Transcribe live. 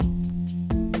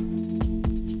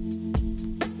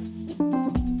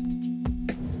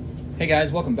Hey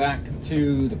guys, welcome back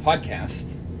to the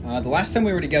podcast. The last time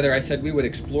we were together, I said we would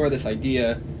explore this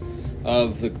idea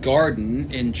of the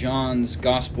garden in John's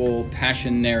Gospel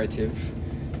Passion narrative.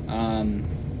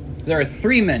 There are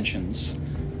three mentions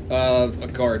of a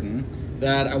garden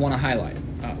that I want to highlight.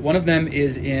 One of them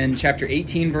is in chapter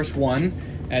 18, verse 1,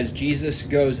 as Jesus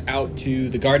goes out to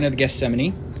the Garden of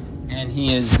Gethsemane, and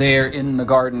he is there in the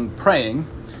garden praying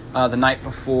the night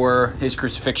before his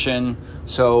crucifixion,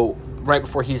 so right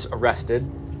before he's arrested.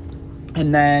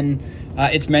 And then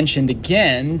it's mentioned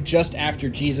again just after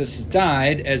Jesus has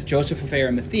died, as Joseph of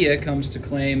Arimathea comes to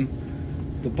claim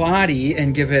the body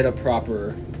and give it a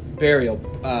proper burial,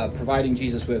 providing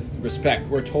Jesus with respect.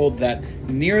 We're told that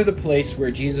near the place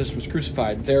where Jesus was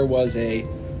crucified, there was a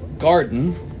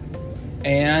garden,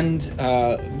 and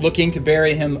looking to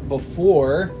bury him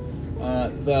before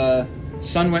the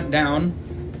sun went down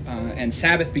and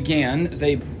Sabbath began,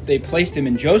 they placed him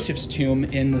in Joseph's tomb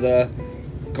in the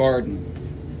garden.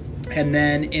 And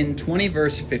then in 20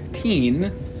 verse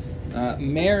 15,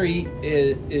 Mary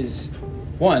is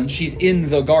one, she's in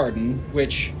the garden,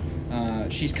 which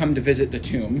she's come to visit the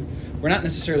tomb. We're not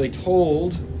necessarily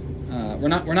told, we're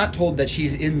not told that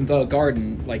she's in the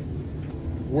garden, like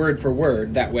word for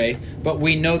word that way, but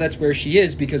we know that's where she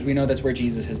is because we know that's where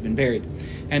Jesus has been buried.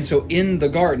 And so in the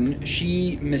garden,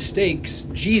 she mistakes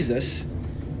Jesus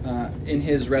in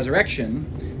his resurrection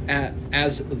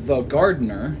as the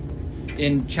gardener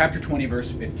in chapter 20,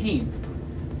 verse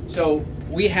 15. So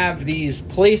we have these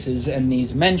places and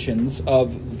these mentions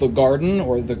of the garden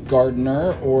or the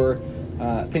gardener or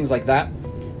things like that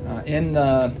in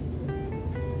the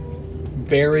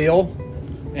burial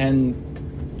and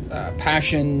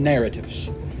passion narratives.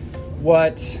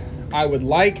 What I would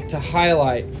like to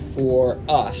highlight for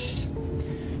us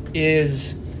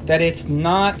is that it's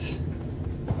not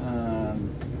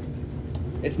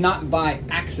by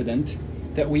accident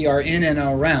that we are in and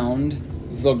around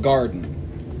the garden.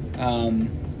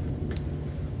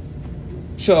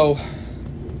 So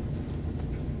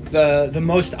the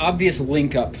most obvious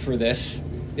link up for this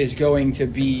is going to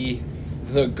be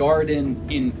the garden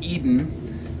in Eden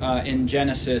in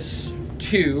Genesis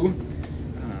 2,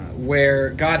 where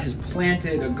God has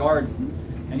planted a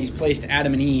garden and he's placed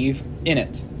Adam and Eve in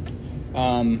it.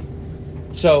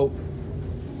 So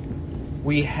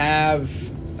we have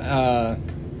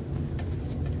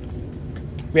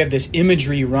this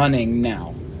imagery running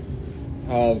now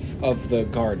of the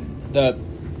garden.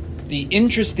 The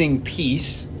interesting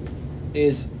piece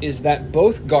is that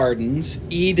both gardens,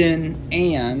 Eden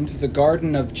and the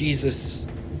Garden of Jesus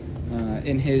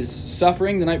in his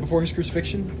suffering the night before his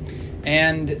crucifixion,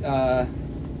 and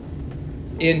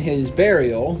in his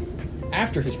burial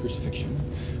after his crucifixion,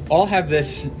 all have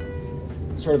this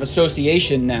sort of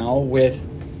association now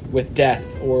with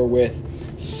death or with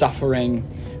suffering,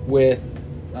 with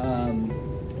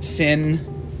sin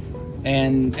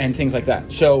and things like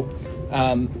that. So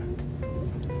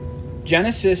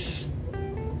Genesis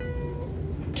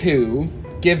 2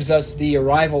 gives us the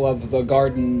arrival of the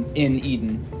garden in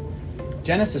Eden.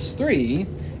 Genesis 3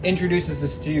 introduces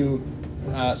us to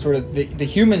sort of the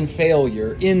human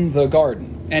failure in the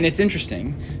garden. And it's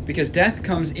interesting because death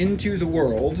comes into the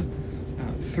world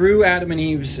through Adam and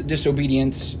Eve's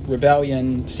disobedience,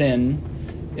 rebellion, sin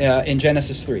in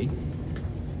Genesis 3.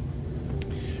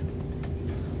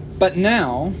 But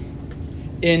now,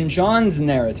 in John's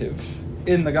narrative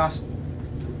in the Gospel,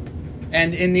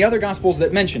 and in the other Gospels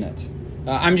that mention it,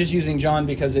 I'm just using John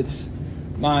because it's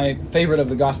my favorite of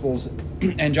the Gospels,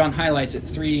 and John highlights it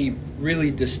three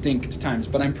really distinct times.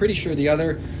 But I'm pretty sure the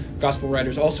other Gospel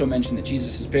writers also mention that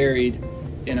Jesus is buried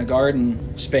in a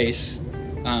garden space.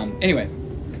 Anyway,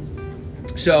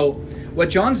 so what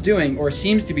John's doing, or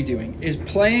seems to be doing, is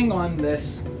playing on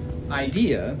this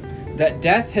idea that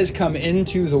death has come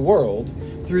into the world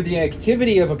through the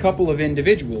activity of a couple of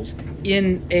individuals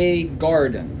in a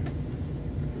garden.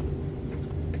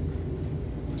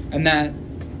 And that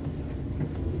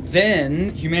then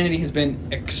humanity has been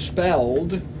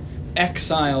expelled,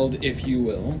 exiled, if you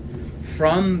will,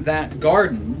 from that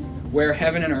garden where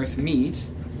heaven and earth meet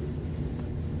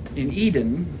in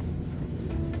Eden,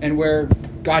 and where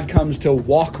God comes to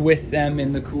walk with them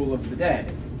in the cool of the day.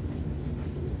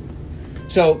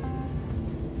 So,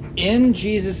 in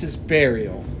Jesus'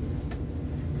 burial,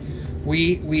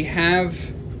 we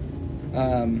have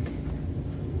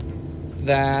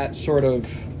that sort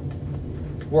of,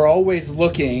 we're always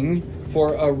looking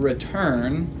for a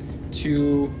return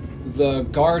to the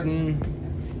garden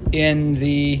in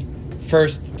the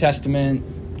First Testament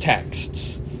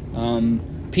texts.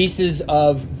 Pieces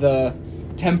of the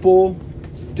temple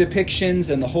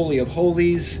depictions and the Holy of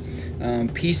Holies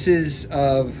pieces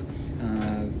of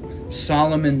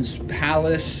Solomon's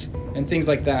palace and things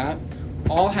like that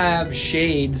all have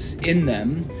shades in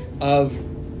them of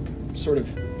sort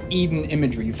of Eden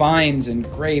imagery, vines and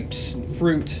grapes and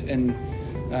fruit and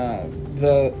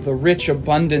the rich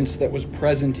abundance that was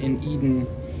present in Eden,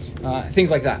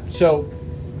 things like that. So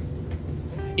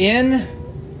in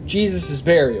Jesus'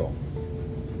 burial,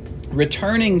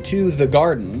 returning to the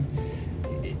garden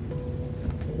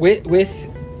with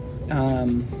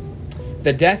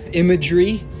the death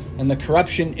imagery and the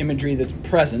corruption imagery that's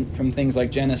present from things like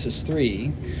Genesis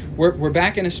 3, we're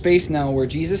back in a space now where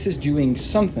Jesus is doing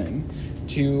something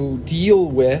to deal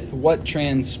with what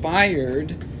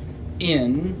transpired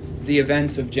in the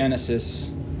events of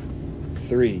Genesis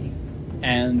 3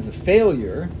 and the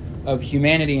failure of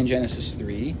humanity in Genesis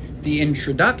 3, the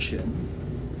introduction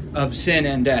of sin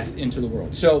and death into the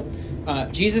world. So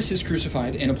Jesus is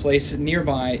crucified in a place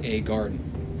nearby a garden.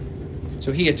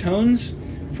 So he atones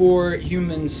for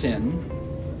human sin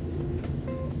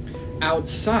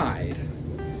outside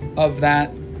of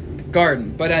that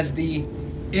garden. But as the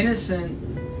innocent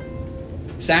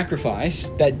sacrifice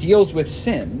that deals with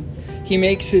sin, he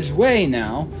makes his way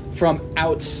now from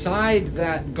outside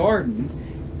that garden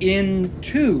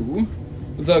into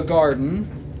the garden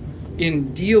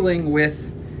in dealing with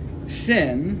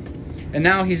sin, and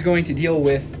now he's going to deal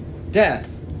with death,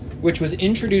 which was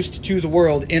introduced to the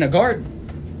world in a garden.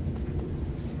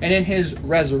 And in his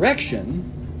resurrection,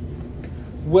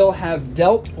 will have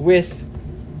dealt with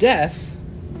death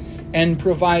and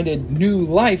provided new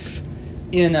life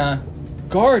in a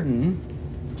garden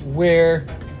where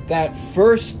that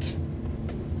first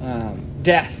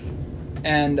death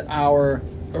and our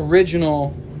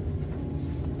original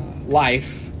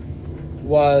life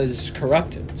was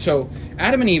corrupted. So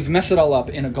Adam and Eve mess it all up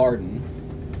in a garden,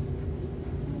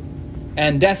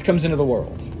 and death comes into the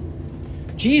world.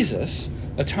 Jesus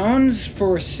atones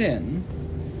for sin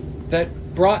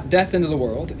that brought death into the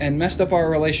world and messed up our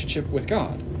relationship with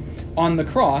God on the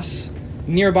cross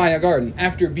nearby a garden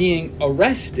after being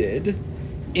arrested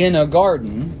in a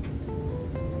garden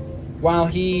while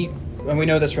he, and we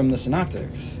know this from the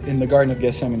Synoptics, in the Garden of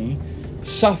Gethsemane,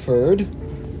 suffered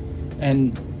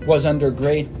and was under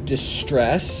great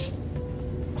distress.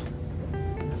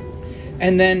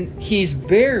 And then he's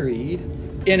buried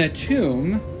in a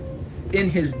tomb in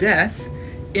his death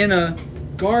in a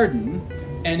garden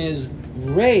and is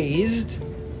raised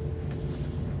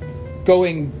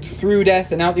going through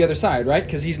death and out the other side, right?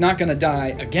 Because he's not going to die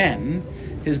again.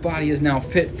 His body is now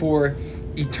fit for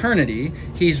eternity.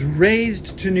 He's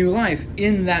raised to new life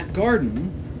in that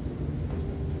garden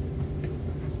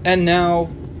and now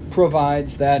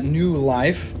provides that new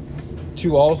life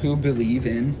to all who believe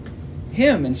in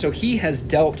him. And so he has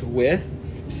dealt with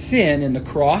sin in the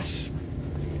cross,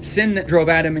 sin that drove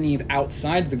Adam and Eve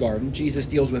outside the garden. Jesus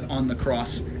deals with on the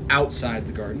cross outside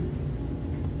the garden.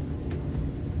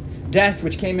 Death,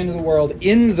 which came into the world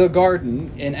in the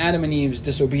garden in Adam and Eve's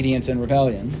disobedience and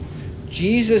rebellion.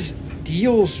 Jesus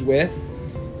deals with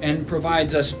and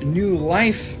provides us new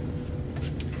life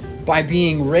by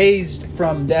being raised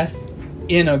from death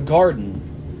in a garden.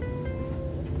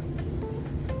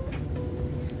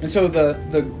 And so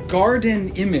the garden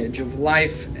image of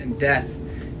life and death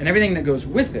and everything that goes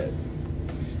with it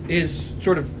is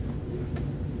sort of,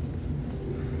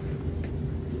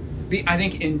 I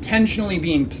think, intentionally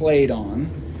being played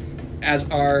on as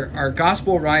our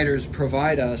gospel writers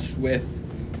provide us with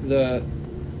the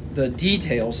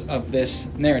details of this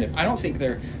narrative. I don't think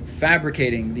they're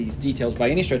fabricating these details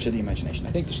by any stretch of the imagination. I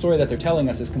think the story that they're telling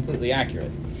us is completely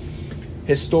accurate,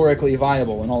 historically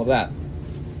viable, and all of that.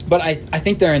 But I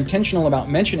think they're intentional about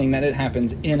mentioning that it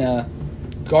happens in a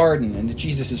garden and that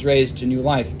Jesus is raised to new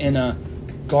life in a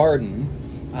garden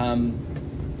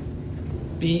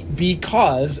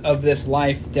because of this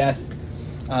life-death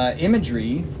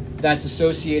imagery that's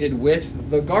associated with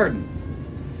the garden.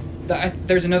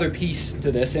 There's another piece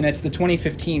to this, and it's the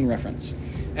 2015 reference.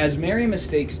 As Mary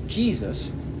mistakes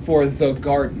Jesus for the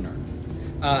gardener.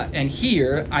 And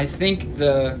here, I think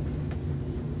the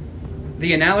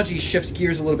analogy shifts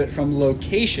gears a little bit from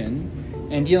location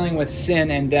and dealing with sin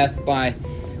and death by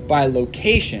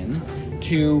location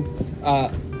to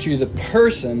the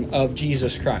person of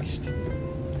Jesus Christ.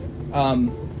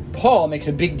 Paul makes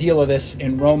a big deal of this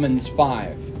in Romans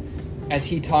 5 as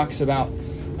he talks about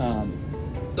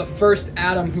the first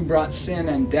Adam who brought sin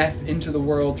and death into the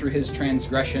world through his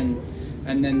transgression,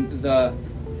 and then the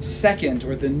second,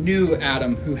 or the new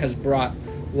Adam, who has brought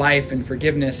life and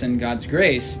forgiveness and God's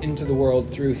grace into the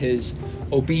world through his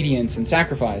obedience and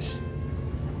sacrifice.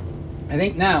 I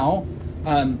think now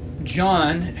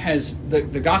John has, the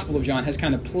Gospel of John has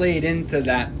kind of played into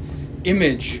that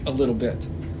image a little bit,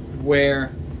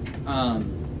 where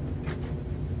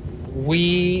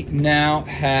we now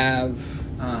have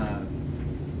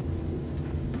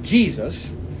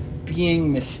Jesus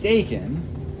being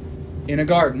mistaken in a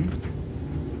garden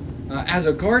as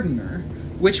a gardener,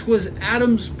 which was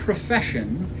Adam's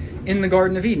profession in the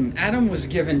Garden of Eden. Adam was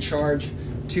given charge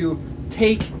to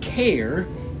take care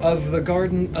of the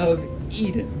Garden of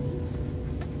Eden.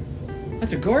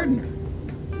 That's a gardener.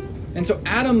 And so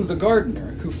Adam the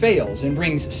gardener, who fails and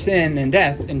brings sin and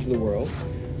death into the world,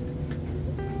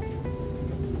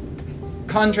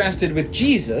 contrasted with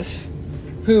Jesus,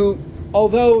 who,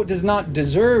 although does not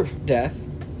deserve death,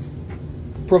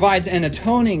 provides an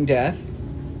atoning death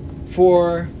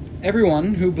for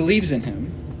everyone who believes in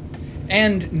him,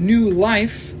 and new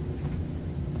life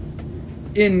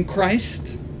in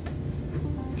Christ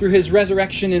through his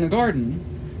resurrection in a garden.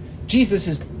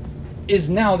 Jesus is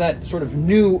now that sort of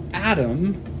new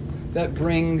Adam that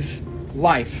brings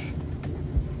life.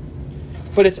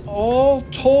 But it's all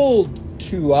told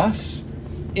to us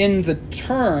in the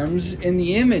terms, in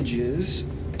the images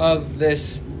of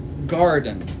this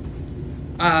garden.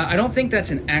 I don't think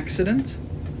that's an accident.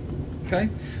 Okay?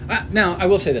 Now, I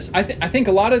will say this. I think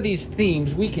a lot of these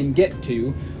themes we can get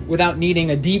to without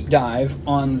needing a deep dive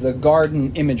on the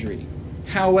garden imagery.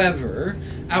 However,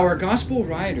 our gospel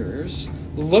writers,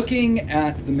 looking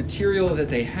at the material that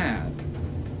they had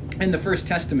in the First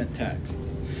Testament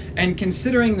texts, and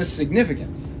considering the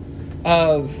significance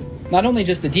of not only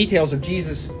just the details of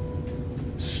Jesus'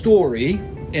 story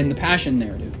in the Passion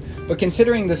narrative, but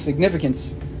considering the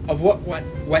significance of what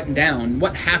went down,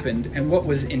 what happened, and what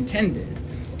was intended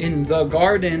in the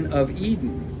Garden of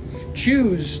Eden,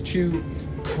 choose to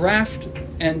craft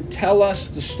and tell us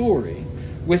the story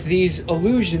with these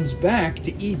allusions back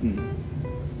to Eden,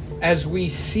 as we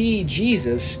see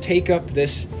Jesus take up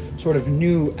this sort of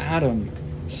new Adam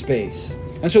space.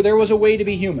 And so there was a way to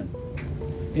be human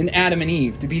in Adam and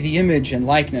Eve, to be the image and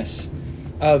likeness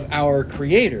of our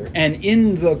Creator. And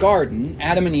in the garden,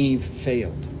 Adam and Eve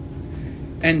failed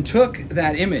and took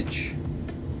that image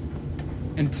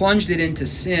and plunged it into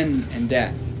sin and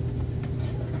death.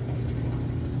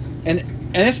 And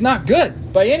it's not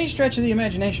good by any stretch of the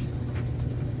imagination.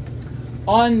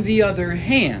 On the other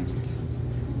hand,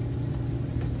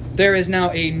 there is now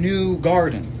a new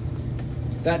garden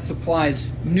that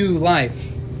supplies new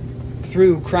life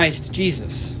through Christ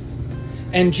Jesus.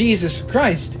 And Jesus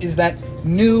Christ is that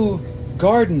new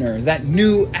gardener, that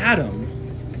new Adam.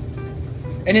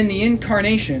 And in the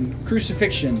incarnation,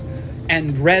 crucifixion,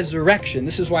 and resurrection,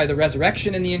 this is why the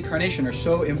resurrection and the incarnation are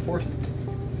so important.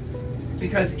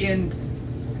 Because in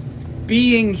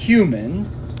being human,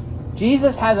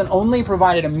 Jesus hasn't only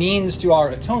provided a means to our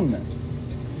atonement.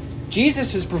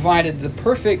 Jesus has provided the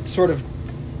perfect sort of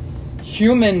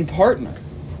human partner.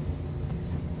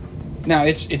 Now,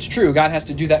 it's true, God has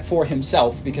to do that for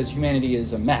himself because humanity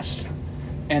is a mess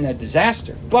and a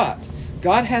disaster. But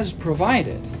God has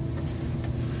provided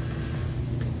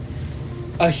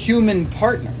a human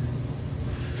partner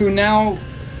who now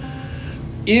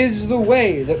is the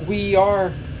way that we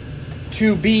are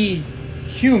to be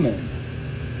human.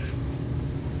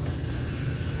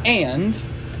 And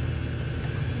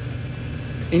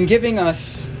in giving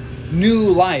us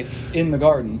new life in the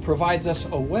garden, provides us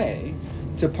a way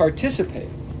to participate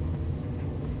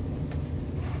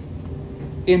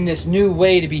in this new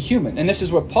way to be human. And this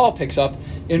is what Paul picks up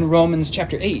in Romans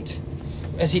chapter 8,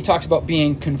 as he talks about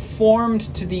being conformed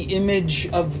to the image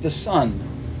of the Son.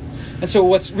 And so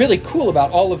what's really cool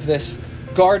about all of this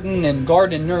garden and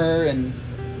gardener and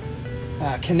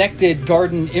connected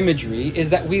garden imagery is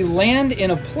that we land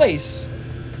in a place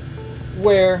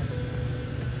where,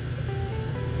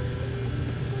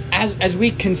 as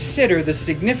we consider the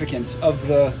significance of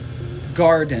the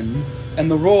garden and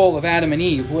the role of Adam and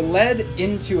Eve, we're led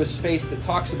into a space that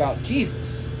talks about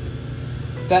Jesus,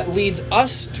 that leads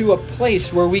us to a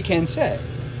place where we can say,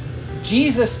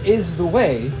 Jesus is the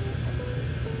way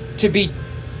to be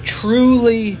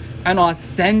truly and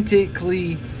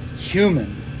authentically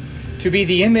human, to be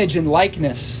the image and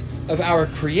likeness of our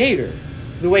Creator,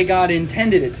 the way God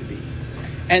intended it to be.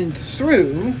 And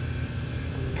through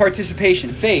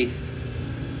participation, faith,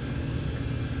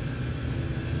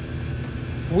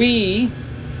 we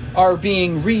are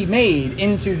being remade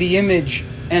into the image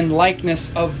and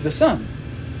likeness of the Son,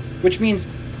 which means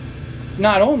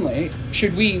not only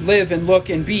should we live and look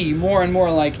and be more and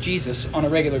more like Jesus on a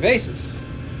regular basis,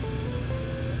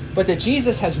 but that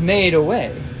Jesus has made a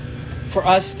way for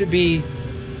us to be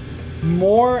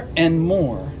more and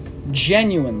more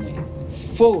genuinely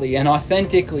fully and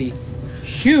authentically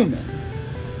human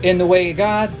in the way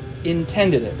God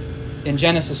intended it in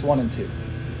Genesis 1 and 2.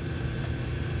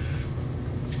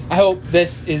 I hope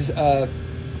this is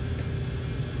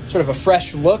sort of a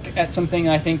fresh look at something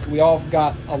I think we all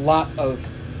got a lot of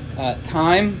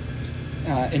time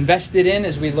invested in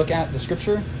as we look at the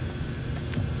Scripture.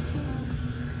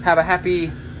 Have a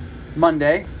happy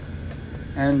Monday,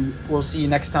 and we'll see you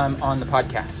next time on the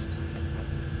podcast.